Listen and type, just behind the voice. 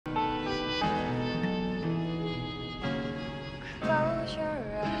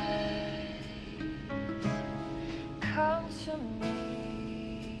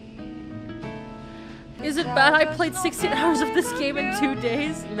Is it bad I played 16 hours of this game in 2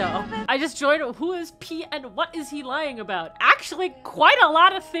 days? No. I just joined. Who is P and what is he lying about? Actually, quite a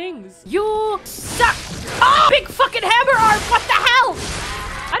lot of things. You suck. Oh, big fucking hammer arm. What the hell?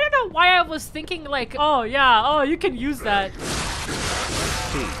 I don't know why I was thinking like, oh yeah, oh you can use that.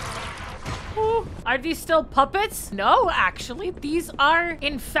 Ooh. Are these still puppets? No, actually, these are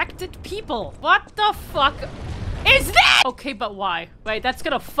infected people. What the fuck is that? Okay, but why? Wait, that's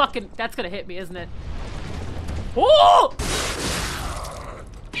gonna hit me, isn't it? Oh!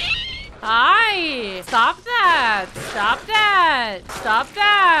 Hi! Stop that! Stop that! Stop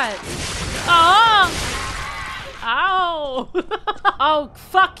that! Oh! Ow! Oh,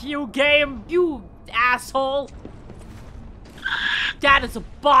 fuck you, game! You asshole! That is a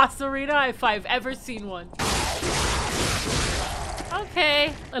boss arena if I've ever seen one.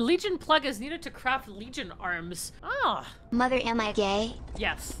 Okay. A Legion plug is needed to craft Legion arms. Ah. Mother, am I gay?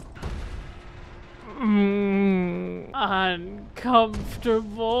 Yes.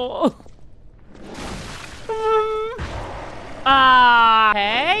 Uncomfortable.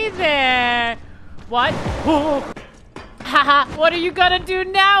 Hey there. What? Haha, what are you gonna do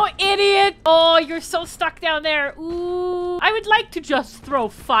now, idiot? Oh, you're so stuck down there. Ooh. I would like to just throw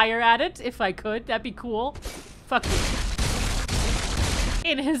fire at it if I could. That'd be cool. Fuck you.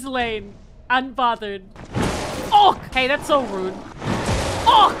 In his lane. Unbothered. Oh, hey, that's so rude.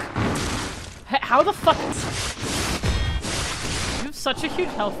 Oh! How the fuck? You have such a huge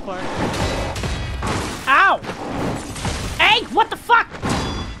health bar. Ow! Hey, what the fuck?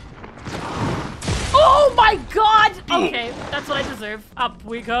 Oh my god! Okay, that's what I deserve. Up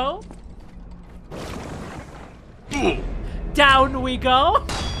we go. Down we go.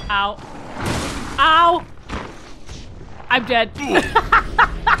 Ow. Ow! I'm dead.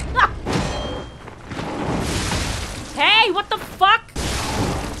 Hey, what the fuck?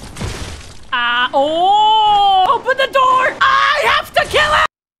 Oh! Open the door! I have to kill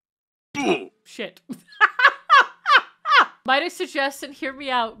him! Shit. Might I suggest, and hear me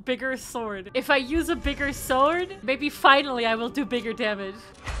out, bigger sword. If I use a bigger sword, maybe finally I will do bigger damage.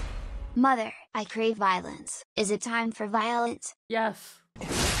 Mother, I crave violence. Is it time for violence? Yes.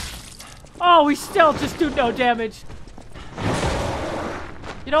 Oh, we still just do no damage.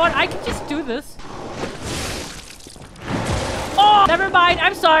 You know what? I can just do this. Oh, never mind.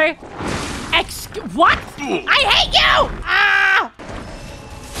 I'm sorry. What? I hate you! Ah!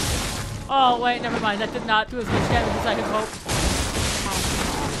 Oh, wait, never mind. That did not do as much damage as I had hoped.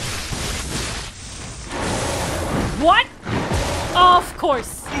 What? Oh, of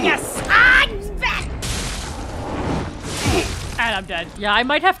course. Yes. Ah, he's back! And I'm dead. Yeah, I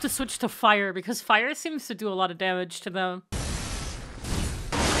might have to switch to fire because fire seems to do a lot of damage to them.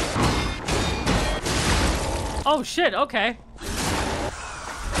 Oh, shit. Okay.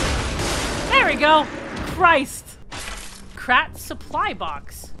 There we go. Christ. Krat supply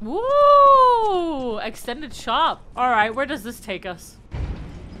box. Woo! Extended shop. All right, where does this take us?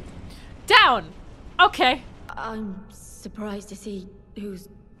 Down. Okay. I'm surprised to see who's,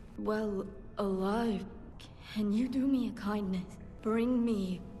 well, alive. Can you do me a kindness? Bring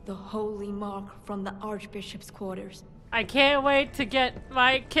me the holy mark from the Archbishop's quarters. I can't wait to get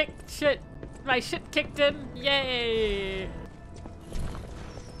my shit kicked in. Yay.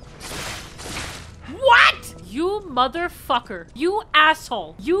 What? You motherfucker. You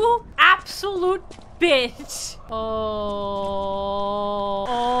asshole. You absolute bitch. Oh.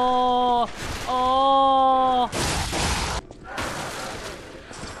 Oh. Oh.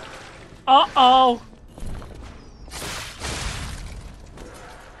 Uh-oh.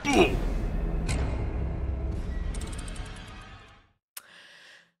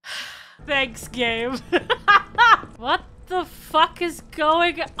 Thanks, game. What the fuck is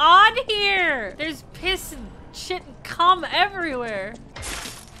going on here? There's piss and shit and cum everywhere.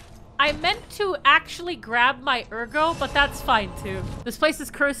 I meant to actually grab my ergo, but that's fine too. This place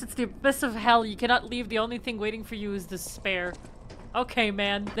is cursed. It's the abyss of hell. You cannot leave. The only thing waiting for you is despair. Okay,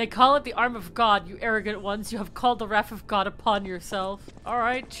 man. They call it the arm of God, you arrogant ones. You have called the wrath of God upon yourself. All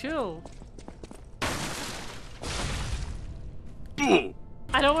right, chill. I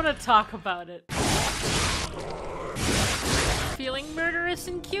don't want to talk about it. Feeling murderous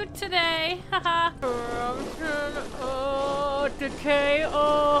and cute today. Haha. Oh, decay.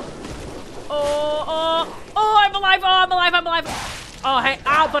 Oh. Oh, oh. Oh, I'm alive. Oh, I'm alive. I'm alive. Oh, hey.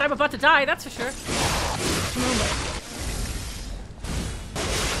 Ow, but I'm about to die. That's for sure.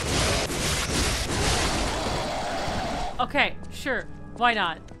 Okay, sure. Why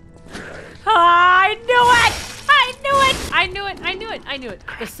not? I knew it! I knew it! I knew it! I knew it! I knew it!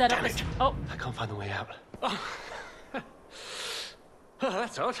 The setup is... Oh. I can't find the way out. Oh,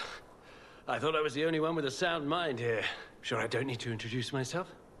 that's odd. I thought I was the only one with a sound mind here. Sure I don't need to introduce myself?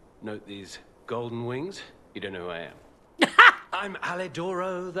 Note these golden wings. You don't know who I am. I'm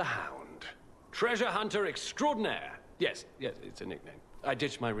Alidoro the Hound. Treasure hunter extraordinaire. Yes, it's a nickname. I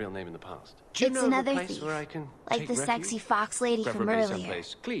ditched my real name in the past. Do you It's know of a another place thief, where I can like take the refuge? sexy fox lady from Preferably earlier.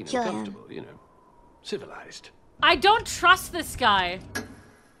 someplace clean Kill and him. comfortable, you know. Civilized. I don't trust this guy.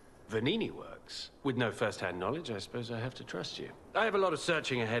 Vanini works. With no first-hand knowledge, I suppose I have to trust you. I have a lot of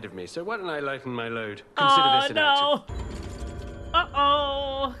searching ahead of me, so why don't I lighten my load? Consider Oh, this an no. action.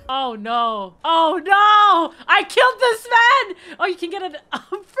 Uh-oh. Oh, no. Oh, no! I killed this man! Oh, you can get an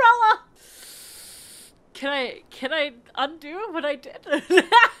umbrella. Can I undo what I did?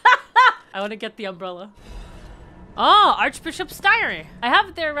 I want to get the umbrella. Oh, Archbishop's diary. I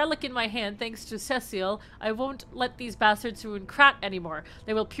have their relic in my hand thanks to Cecile. I won't let these bastards ruin Krat anymore.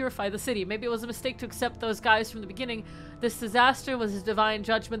 They will purify the city. Maybe it was a mistake to accept those guys from the beginning. This disaster was a divine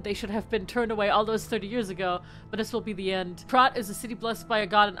judgment. They should have been turned away all those 30 years ago. But this will be the end. Krat is a city blessed by a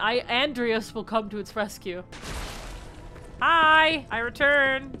god, and Andreas will come to its rescue. Hi, I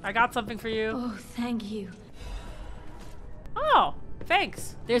return. I got something for you. Oh, thank you. Oh,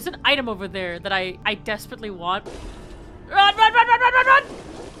 thanks. There's an item over there that I desperately want. Run, run, run, run, run, run, run!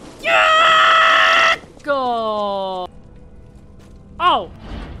 Yeah! Go. Oh.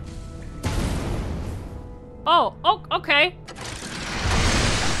 Oh, okay.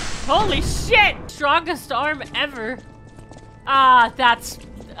 Holy shit! Strongest arm ever. Ah, that's...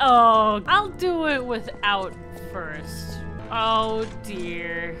 Oh, I'll do it without first. Oh,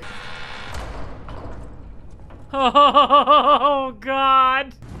 dear. Oh,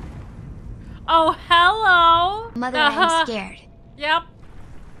 God. Oh, hello. Mother, I'm scared. Yep.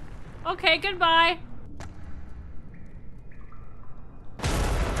 Okay, goodbye.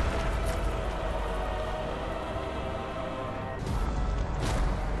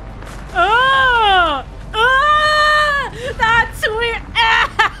 Oh! Ah! That's weird.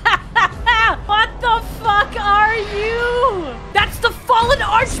 What the fuck are you? That's the fallen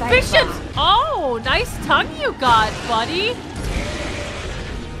archbishop. Oh, nice tongue you got, buddy.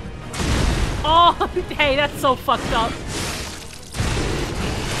 Oh, hey, that's so fucked up.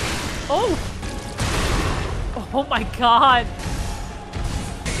 Oh. Oh my god.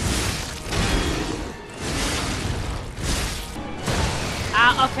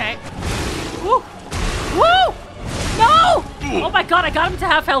 Ah, okay. Woo! Woo! No! Oh my god, I got him to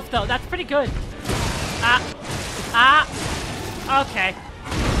half health though. That's pretty good. Okay.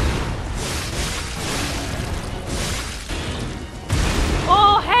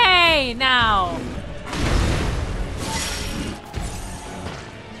 Oh, hey, now.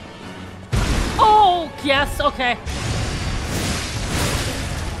 Oh, yes, okay.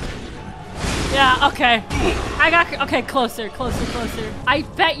 Yeah, okay. Okay, closer. I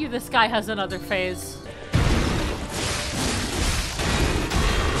bet you this guy has another phase.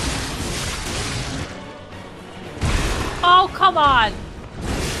 Oh, come on.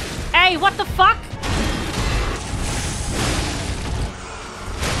 Hey, what the fuck?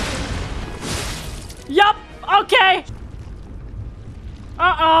 Yup, okay.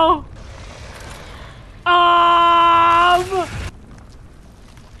 Uh-oh. Oh.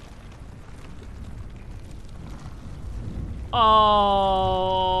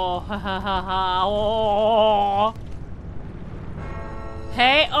 Oh.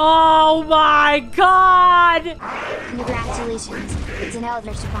 Hey, oh my god! Congratulations. It's an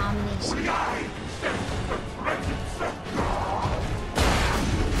Eldritch abomination.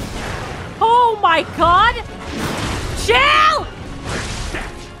 Oh my god! Chill!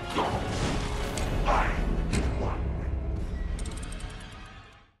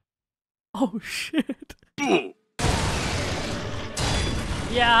 Oh shit.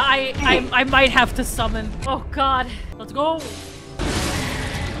 Yeah, I might have to summon. Oh god. Let's go.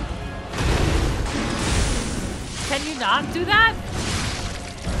 Can you not do that?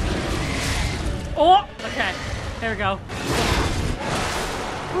 Oh, okay. There we go.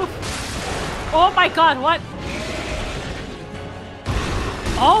 Oof. Oh my god, what?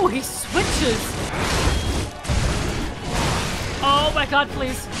 Oh, he switches. Oh my god,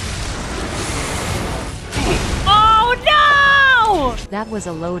 please. Oh no! That was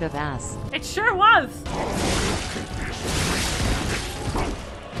a load of ass. It sure was.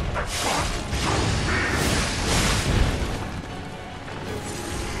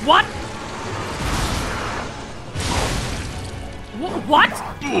 What? What?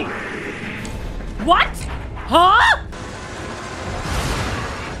 What? Huh?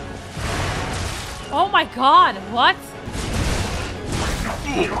 Oh my god, what?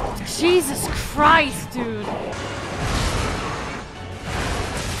 Jesus Christ, dude.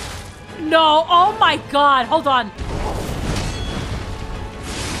 no! Oh my god! Hold on.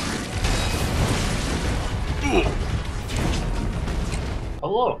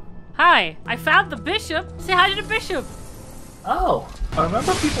 Hello. Hi, I found the bishop. Say hi to the bishop. Oh, I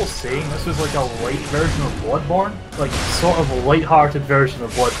remember people saying this was like a light version of Bloodborne. Like, sort of a light-hearted version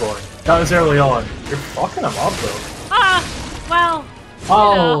of Bloodborne. That was early on. You're fucking him up, though. Well,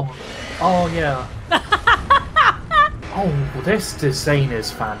 Oh, oh yeah. Oh, this design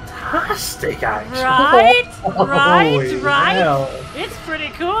is fantastic, actually. Right? Holy Right? hell. It's pretty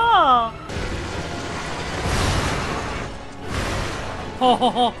cool.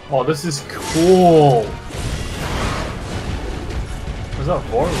 Oh, this is cool. Was that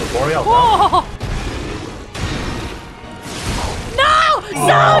Boreal? Whoa! No!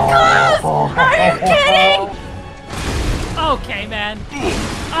 So close! Are you kidding? Okay, man.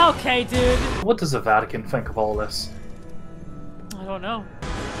 Okay, dude. What does the Vatican think of all this? I don't know.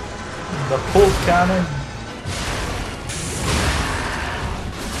 The Pope cannon?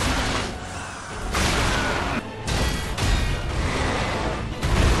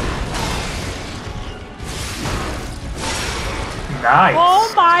 Nice.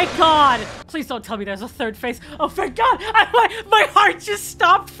 Oh my god! Please don't tell me there's a third face. Oh thank god! My heart just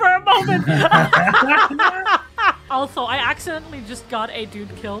stopped for a moment! Also, I accidentally just got a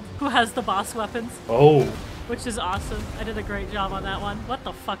dude killed who has the boss weapons, Oh. which is awesome. I did a great job on that one. What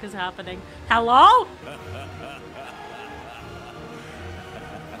the fuck is happening? Hello?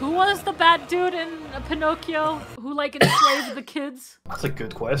 Who was the bad dude in Pinocchio who like enslaved the kids? That's a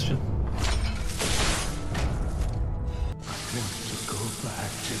good question.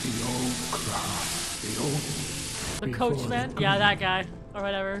 The coachman? Yeah, that guy. Or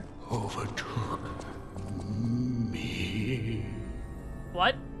whatever. Overtook me.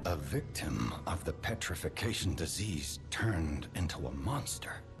 What? A victim of the petrification disease turned into a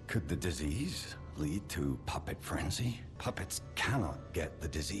monster. Could the disease lead to puppet frenzy? Puppets cannot get the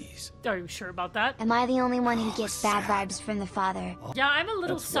disease. Are you sure about that? Am I the only one who gets bad vibes from the father? Yeah, I'm a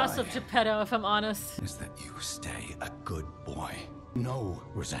little That's sus why. of Geppetto, if I'm honest. Is that you stay a good boy. No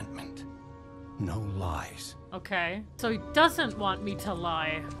resentment. No lies. Okay. So he doesn't want me to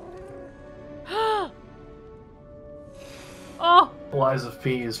lie. Oh! Lies of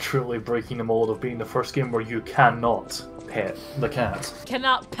P is truly breaking the mold of being the first game where you cannot pet the cat.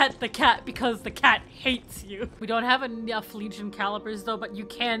 Cannot pet the cat because the cat hates you. We don't have enough Legion calibers though, but you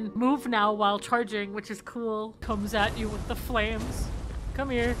can move now while charging, which is cool. Comes at you with the flames. Come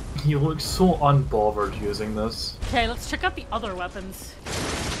here. You look so unbothered using this. Okay, let's check out the other weapons.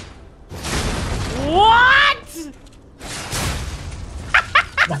 What?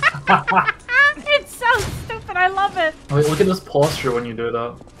 It's so stupid, I love it. Wait, look at this posture when you do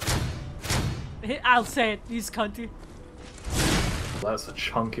that. I'll say it, he's cunty. That's a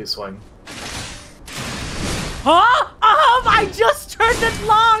chunky swing. Huh? Oh, I just turned it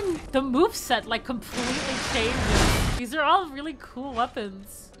long! The moveset like completely changes. These are all really cool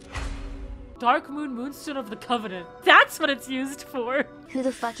weapons. Dark Moon Moonstone of the Covenant. That's what it's used for. Who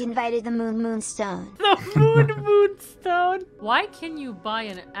the fuck invited the Moonstone? The Moonstone. Why can you buy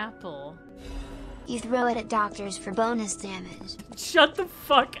an apple? You throw it at doctors for bonus damage. Shut the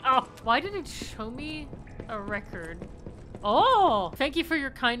fuck up. Why did it show me a record? Oh, thank you for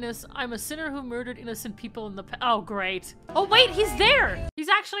your kindness. I'm a sinner who murdered innocent people in the past. Oh, great. Oh, wait, he's there. He's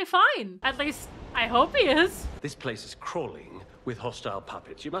actually fine. At least, I hope he is. This place is crawling with hostile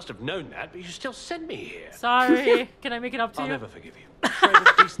puppets. You must have known that, but you still sent me here. Sorry. Can I make it up to I'll you? never forgive you. Shred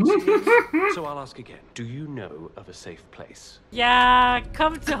of decency. So I'll ask again. Do you know of a safe place? Yeah,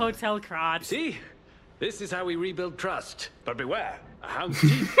 come to Hotel Crotch. See? This is how we rebuild trust. But beware, a hound's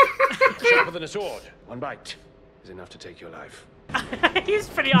teeth, sharper than a sword. One bite is enough to take your life. He's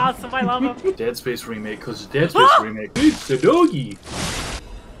pretty awesome. I love him. Dead Space remake, because Dead Space remake. It's the doggy.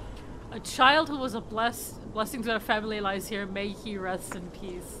 A child who was a blessing to their family lies here. May he rest in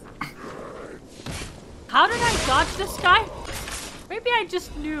peace. How did I dodge this guy? Maybe I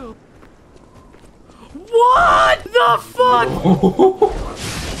just knew. What the fuck?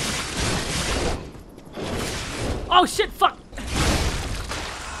 Oh shit, fuck.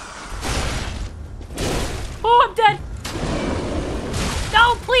 Oh, I'm dead.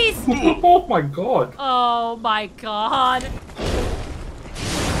 No, please. Oh my god. Oh my god.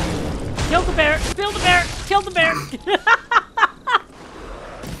 Kill the bear! Kill the bear! Kill the bear!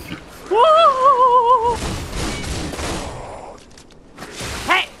 Woo!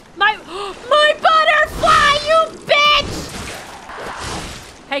 Hey! My butterfly, you bitch!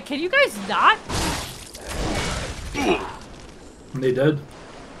 Hey, can you guys not? They did.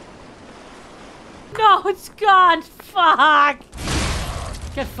 No, it's gone! Fuck!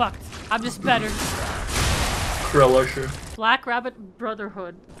 Get fucked. I'm just better. Kriller. Black Rabbit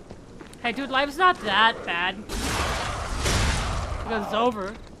Brotherhood. Hey, dude, life's not that bad. It goes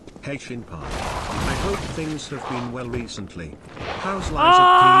over. Hey Shinpai, I hope things have been well recently. How's Liza P?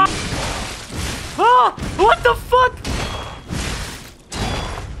 Ah! What the fuck?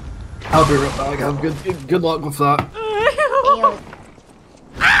 I'll be right back. Have good luck with that.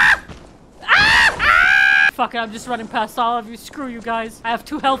 Fuck it, I'm just running past all of you. Screw you guys. I have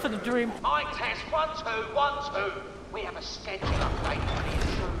 2 health in a dream. Mic test 1 2 1 2. We have a schedule update for the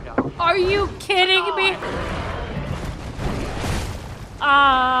intruder. Are you kidding me?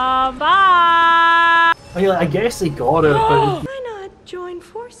 Bye. Yeah, I guess they got it, but Why not join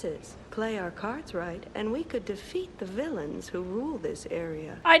forces? Play our cards right, and we could defeat the villains who rule this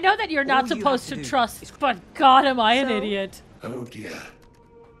area. I know that you're not All you supposed have to to do trust, but God, am I an So- idiot. Oh dear.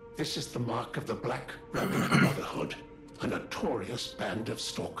 This is the mark of the Black Rabbit Brotherhood, a notorious band of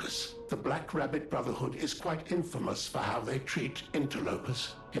stalkers. The Black Rabbit Brotherhood is quite infamous for how they treat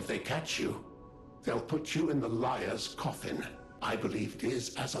interlopers. If they catch you, they'll put you in the liar's coffin. I believe it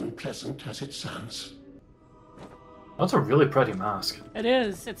is as unpleasant as it sounds. that's a really pretty mask. It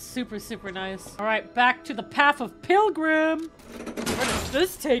is. It's super, super nice. All right, back to the path of Pilgrim. Where does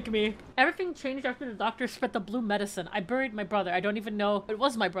this take me? Everything changed after the doctor spread the blue medicine. I buried my brother. I don't even know it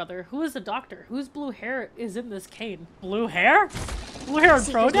was my brother. Who is the doctor? Whose blue hair is in this cane? Blue hair? Blue hair and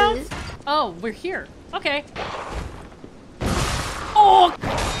Secret pronouns? Blue. Oh, we're here. Okay. Oh!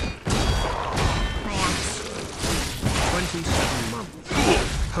 My axe. 27 months.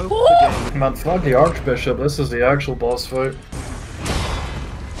 Hope the game Man, fuck the Archbishop. This is the actual boss fight.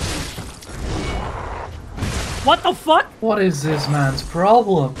 What the fuck? What is this man's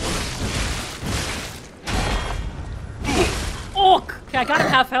problem? Oh! Okay, I got him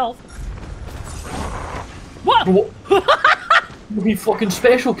half health. What? He fucking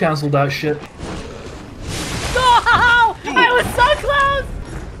special cancelled that shit. No! I was so close!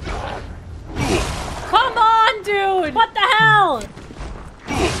 Come on, dude! What the hell?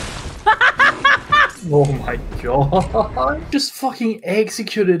 Oh my god. Just fucking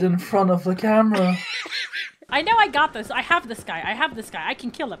executed in front of the camera. I know I got this. I have this guy. I have this guy. I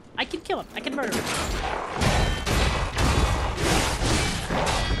can kill him. I can kill him. I can murder him.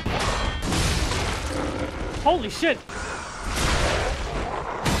 Holy shit.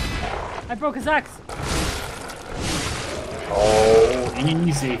 I broke his axe. Oh,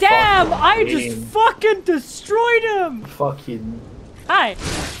 easy. Damn! fucking I game. just fucking destroyed him! Fucking. Hi.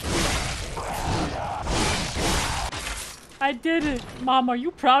 I did it. Mom, are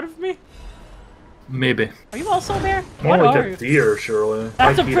you proud of me? Maybe. Are you also there? More What like are a you? deer, surely.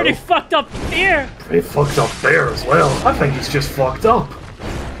 That's a Like, pretty fucked up deer. Pretty fucked up bear as well. I think he's just fucked up.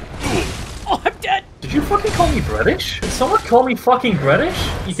 Oh, I'm dead. Did you fucking call me British? Did someone call me fucking British?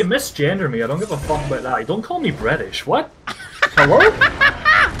 You can misgender me, I don't give a fuck about that. Don't call me British. What? Hello?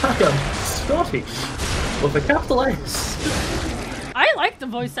 I am Scottish. With a capital S. I like the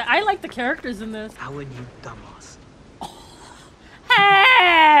voice. I like the characters in this. Alan, you dumbass.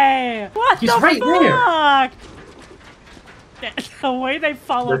 Hey! What He's the right fuck? The way they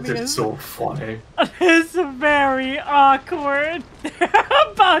follow This me is so funny. is very awkward. They're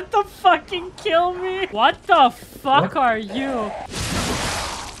about to fucking kill me. What the fuck are you?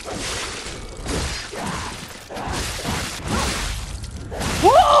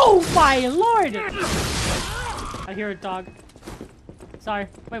 Whoa, my lord! I hear a dog. Sorry.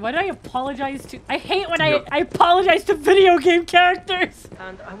 Wait, why did I apologize to? I hate when I apologize to video game characters.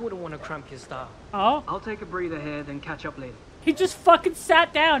 And I wouldn't want to cramp your style. Oh, I'll take a breather here, then catch up later. he just fucking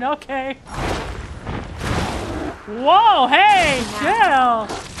sat down. Okay. Whoa, hey, chill.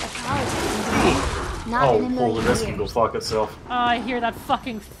 Not Oh, in a holy, million this can go years. fuck itself. I hear that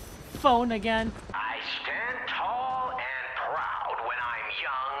fucking phone again. I stand tall and proud when I'm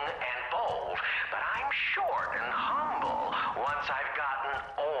young and bold, but I'm short and humble once I've gotten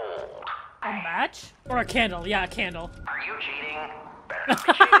old. A match? Or a candle? Yeah, a candle. Are you cheating? Better not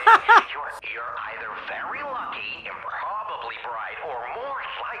be cheating. You're either very lucky, improbably bright, or more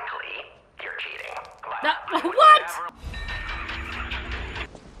likely, you're cheating. But I would What? never-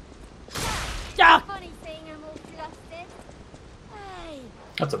 Yeah. Funny seeing them all flustered. Hey,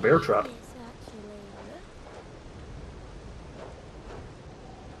 That's a bear trap. it's actually...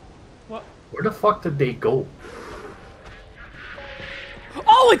 What? Where the fuck did they go?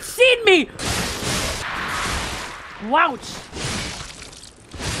 Oh, it's seen me! Wouch.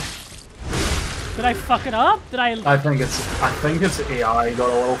 Did I fuck it up? Did I? I think it's AI got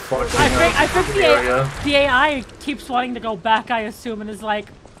a little fucked I think in the area. the AI keeps wanting to go back, I assume, and is like,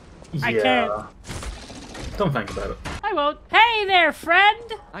 I can't. Don't think about it. I I won't. Hey there,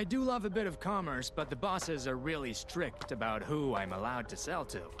 friend! I do love a bit of commerce, but the bosses are really strict about who I'm allowed to sell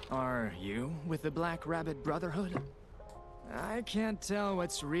to. Are you with the Black Rabbit Brotherhood? I can't tell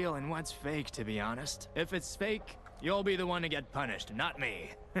what's real and what's fake, to be honest. If it's fake, you'll be the one to get punished, not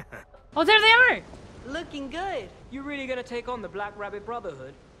me. Oh, there they are! Looking good. You really gonna take on the Black Rabbit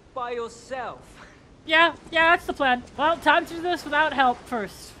Brotherhood by yourself? Yeah, that's the plan. Well, time to do this without help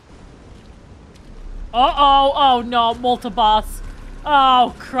first. Uh-oh, oh no, multi-boss.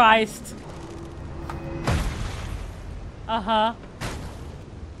 Oh, Christ. Uh-huh.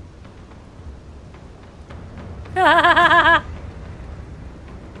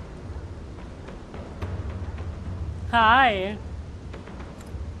 Hi.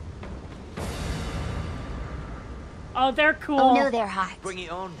 Oh, they're cool. Oh no, they're hot. Bring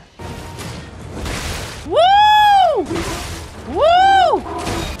it on. Woo! Woo!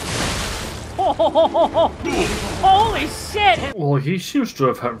 Oh, holy shit! Well, he seems to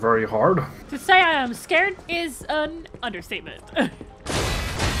have hit very hard. To say I am scared is an understatement.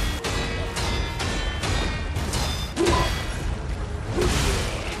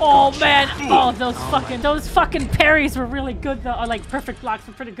 Oh man! Oh, those fucking parries were really good though. Or like perfect blocks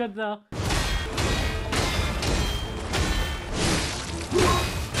were pretty good though.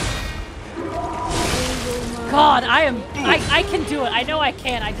 God, I can do it. I know I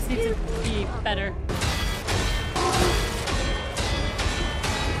can. I just need to be better.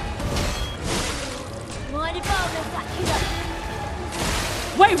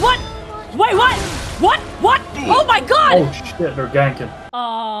 Wait, what? Wait, what? What? Oh my God! Oh shit, they're ganking.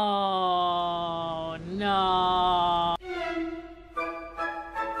 Oh no.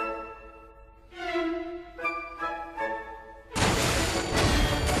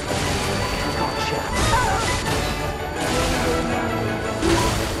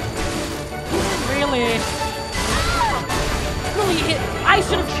 Really? Really hit. I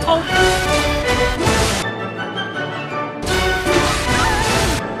should have told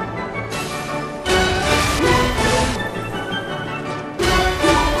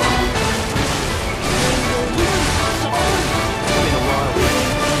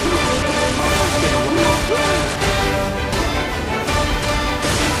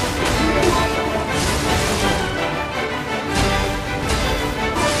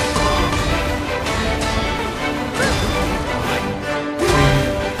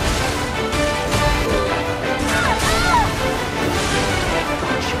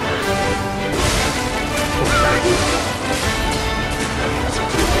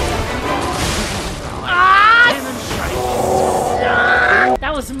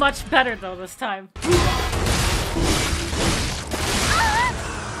That was much better though this time.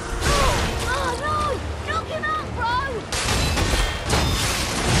 Oh no! Knock him out, bro!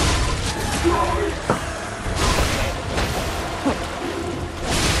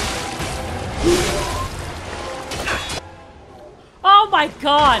 Oh my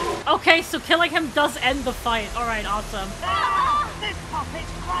God! Okay, so killing him does end the fight. Alright, awesome. This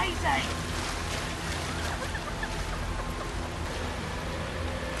puppet's crazy!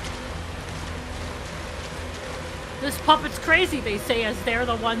 This puppet's crazy, they say, as they're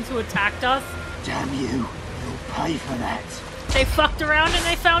the ones who attacked us. Damn you! You'll pay for that. They fucked around and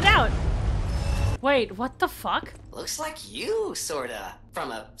they found out. Wait, what the fuck? Looks like you, sorta,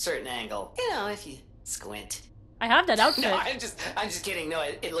 from a certain angle. You know, if you squint. I have that outfit. No, I'm just kidding. No,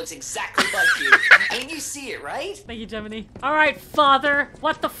 it looks exactly like you. I mean, you see it, right? Thank you, Gemini. Alright, father.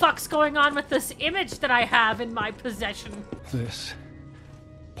 What the fuck's going on with this image that I have in my possession? This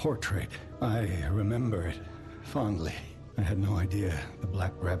portrait, I remember it fondly. I had no idea the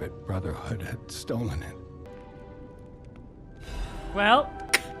Black Rabbit Brotherhood had stolen it. Well,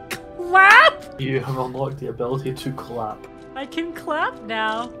 clap! You have unlocked the ability to clap. I can clap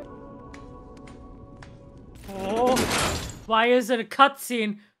now. Oh, why is it a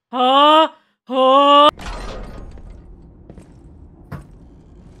cutscene? Huh? Huh?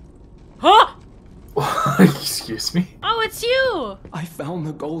 Huh? Excuse me? Oh, it's you! I found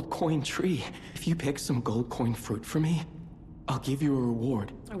the gold coin tree. If you pick some gold coin fruit for me, I'll give you a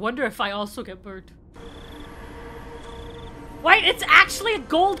reward. I wonder if I also get burnt. Wait, it's actually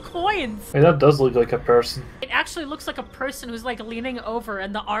gold coins! Hey, that does look like a person. It actually looks like a person who's like leaning over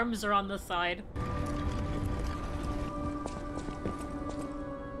and the arms are on the side.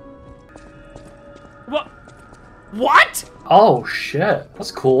 What? What? Oh shit,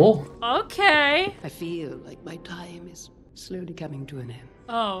 that's cool. Okay. I feel like my time is slowly coming to an end.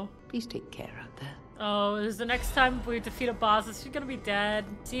 Oh. Please take care out there. Oh, this is the next time we defeat a boss. She's gonna be dead.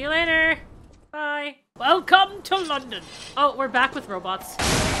 See you later. Bye. Welcome to London. Oh, we're back with robots.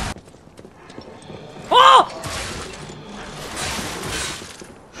 Oh!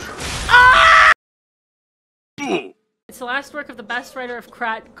 It's the last work of the best writer of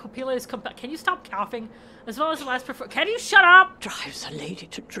Krat, Coppelius. Can you stop coughing? As well as the last Can you shut up? Drives a lady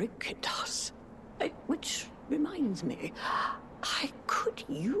to drink, it does. Which reminds me, I could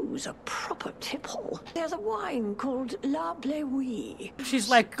use a proper tipple. There's a wine called La Bleuie. She's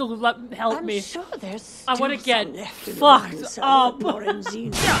like, help me. I'm sure there's I want to still get some left in the fucked wine cellar up. at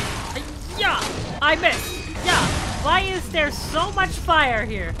Lorenzino. Yeah, I missed. Yeah, why is there so much fire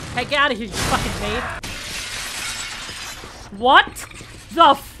here? Hey, get out of here, you fucking maid. What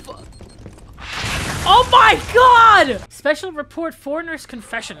the Oh my god! Special report, foreigner's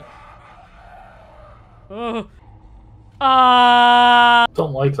confession. Don't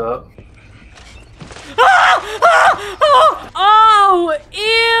like that. Oh, ew!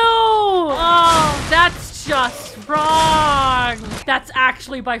 Oh, that's just wrong. That's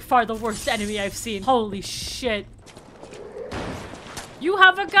actually by far the worst enemy I've seen. Holy shit. You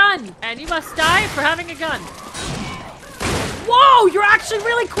have a gun, and you must die for having a gun. Whoa, you're actually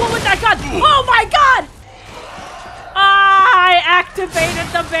really cool with that gun. Oh my god! I activated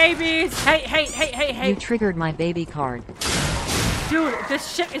the babies. Hey. You triggered my baby card. Dude,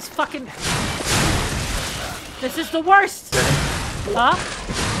 this shit is fucking... This is the worst! Huh?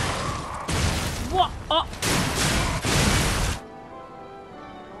 What? Oh.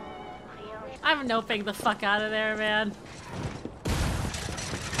 I'm noping the fuck out of there, man.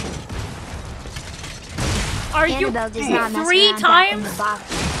 Are Annabelle does not you mess 3 around back in the times? box.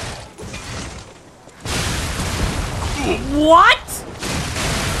 What?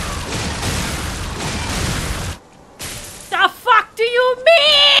 The fuck do you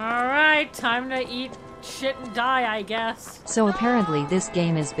mean? Alright, time to eat shit and die, I guess. So apparently this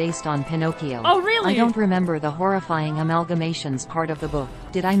game is based on Pinocchio. Oh, really? I don't remember the horrifying amalgamations part of the book.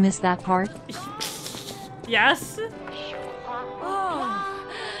 Did I miss that part? Yes? Oh,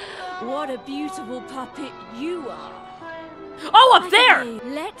 what a beautiful puppet you are. Oh, up there!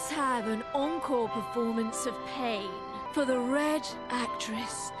 Let's have an encore performance of Pain for the Red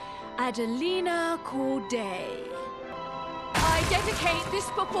actress, Adelina Corday. I dedicate this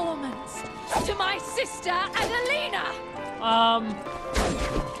performance to my sister, Adelina!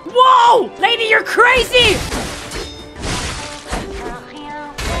 Whoa! Lady, you're crazy!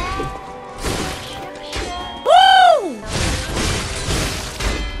 Woo!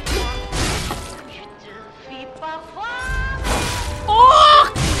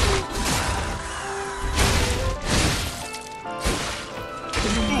 Oh!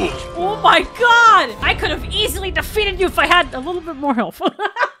 Oh my god! I could have easily defeated you if I had a little bit more health.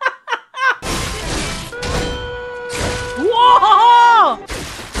 Whoa!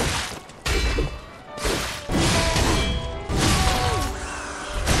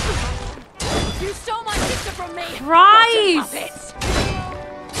 You stole my sister from me! Christ!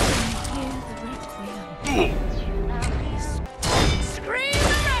 Scream the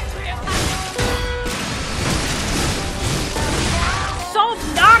requiem! So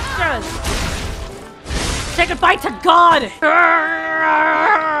obnoxious! Say goodbye to God!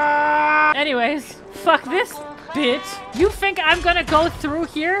 Anyways, fuck this bitch. You think I'm gonna go through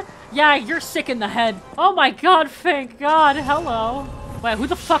here? Yeah, you're sick in the head. Oh my god, thank God. Hello. Wait, who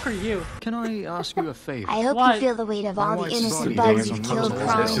the fuck are you? Can I ask you a favor? I hope you feel the weight of all the innocent bugs you've killed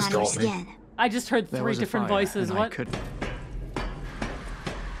crawling on your skin. I just heard 3 different voices. What?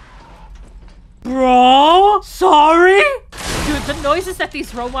 Bro? Sorry? Dude, the noises that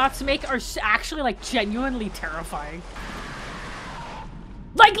these robots make are actually, like, genuinely terrifying.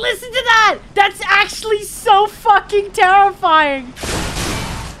 Like, listen to that! That's actually so fucking terrifying!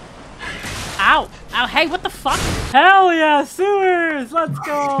 Ow. Ow, hey, what the fuck? Hell yeah, sewers! Let's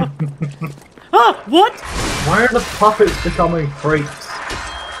go! Huh? What? Why are the puppets becoming freaks?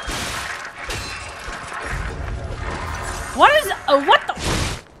 What is... what the...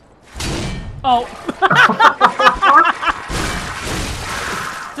 Oh.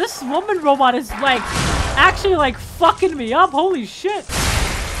 This woman robot is, like, actually, like, fucking me up. Holy shit.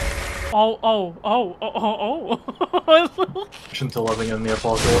 Oh. To living in the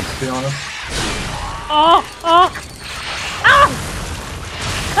apocalypse, to be honest.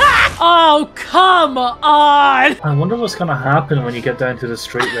 Oh, come on! I wonder what's gonna happen when you get down to the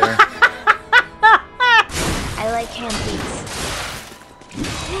street there. I like hand beats.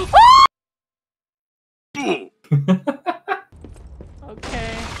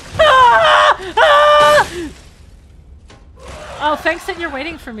 Okay. Oh, thanks that you're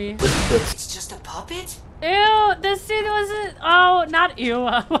waiting for me. It's just a puppet? Ew, this scene wasn't... Oh, not ew.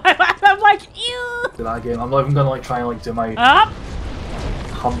 I'm like, ew. To that game, I'm not even gonna like try and like do my... Up.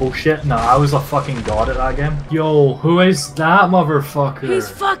 humble shit. Nah, I was a fucking god at that game. Yo, who is that motherfucker? He's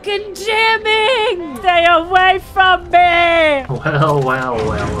fucking jamming! Stay away from me!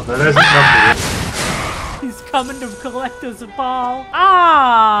 Well, if it isn't nothing. He's coming to collect us ball. Ah!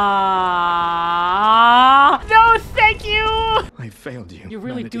 No, thank you! I failed you. You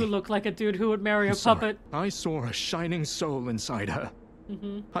really do look like a dude who would marry a puppet. I saw a shining soul inside her.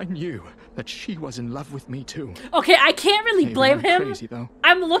 I knew that she was in love with me too. Okay, I can't really Maybe blame I'm him. crazy, though.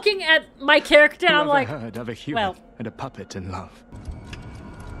 I'm looking at my character and I'm Whoever like, heard of a human well, and a puppet in love?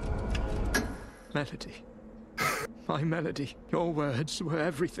 Melody. My Melody. Your words were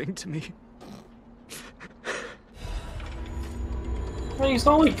everything to me. Well, he's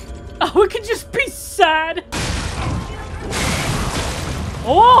not like... oh, it could just be sad.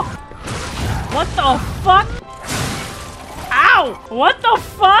 Oh! What the fuck? Ow! What the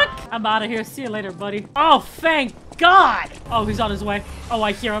fuck? I'm out of here. See you later, buddy. Oh, thank God! Oh, he's on his way. Oh,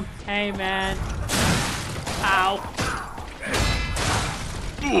 I hear him. Hey, man. Ow.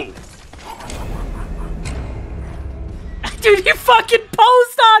 Dude, he fucking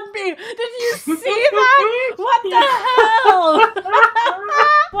posed on me! Did you see that? What the hell?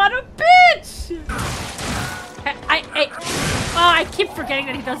 What a bitch! I keep forgetting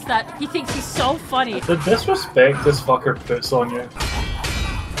that he does that. He thinks he's so funny. The disrespect this fucker puts on you.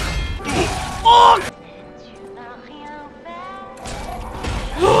 Oh!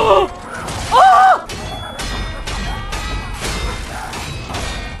 Oh!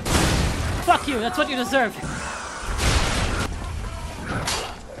 Fuck you, that's what you deserve.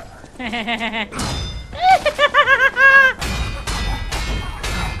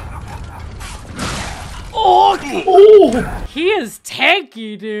 Oh! He is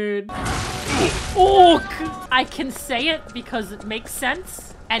tanky, dude. Oh! I can say it because it makes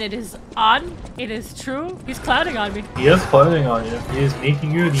sense, and it is on. It is true. He's clowning on me. He is clowning on you. He is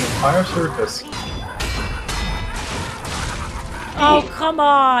making you the entire circus. Oh, come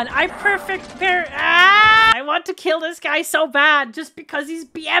on. I perfect pair. Ah! I want to kill this guy so bad just because he's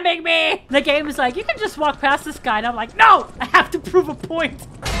BMing me. The game is like, you can just walk past this guy. And I'm like, no, I have to prove a point.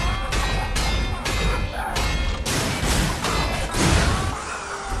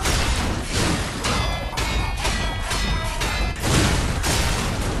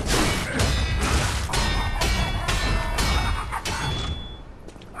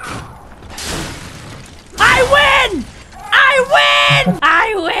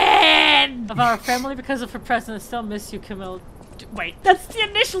 I win! Of our family because of her presence. Still miss you, Camille. Wait, that's the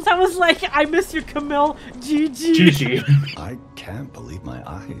initials. I was like, I miss you, Camille. GG. GG. I can't believe my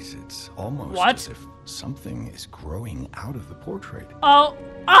eyes. It's almost what? As if something is growing out of the portrait. Oh.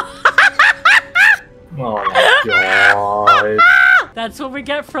 Oh my god. That's what we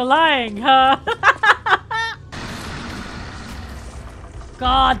get for lying, huh?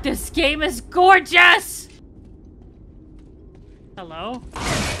 God, this game is gorgeous! Hello?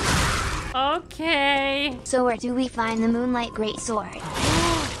 Okay. So where do we find the Moonlight Greatsword?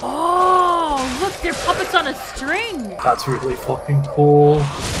 Oh, look, they're puppets on a string. That's really fucking cool.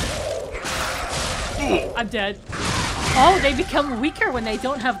 I'm dead. Oh, they become weaker when they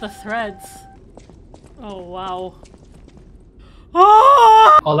don't have the threads. Oh, wow.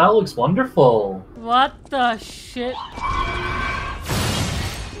 Oh! Oh, that looks wonderful. What the shit?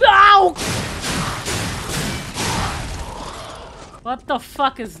 Ow! What the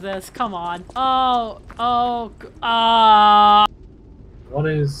fuck is this? Come on. What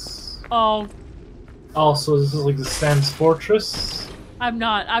is... Oh, so this is like the Sans Fortress? I'm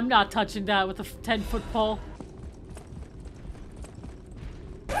not touching that with a 10-foot pole.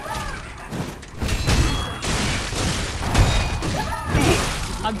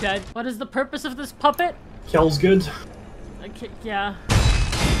 I'm dead. What is the purpose of this puppet? Kill's good. Okay, yeah.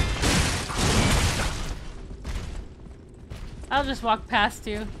 I'll just walk past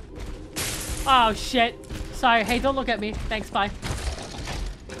you. Oh shit. Sorry. Hey, don't look at me. Thanks, bye.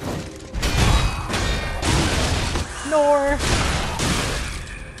 Nor.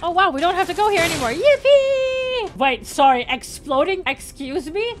 Oh wow, we don't have to go here anymore. Yippee! Wait, sorry. Exploding?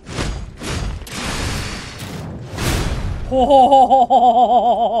 Excuse me? Oh.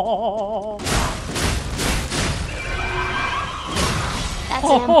 That's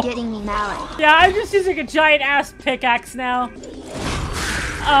him getting me mallet. Yeah, I'm just using a giant ass pickaxe now.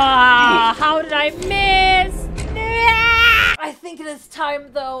 Ah, how did I miss? I think it is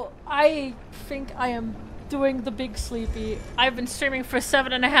time though. I think I am doing the big sleepy. I've been streaming for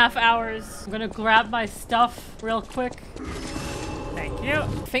 7.5 hours. I'm gonna grab my stuff real quick. Thank you.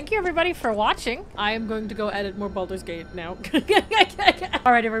 Thank you everybody for watching. I am going to go edit more Baldur's Gate now.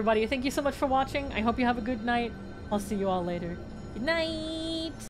 Alright everybody, thank you so much for watching. I hope you have a good night. I'll see you all later. Good night.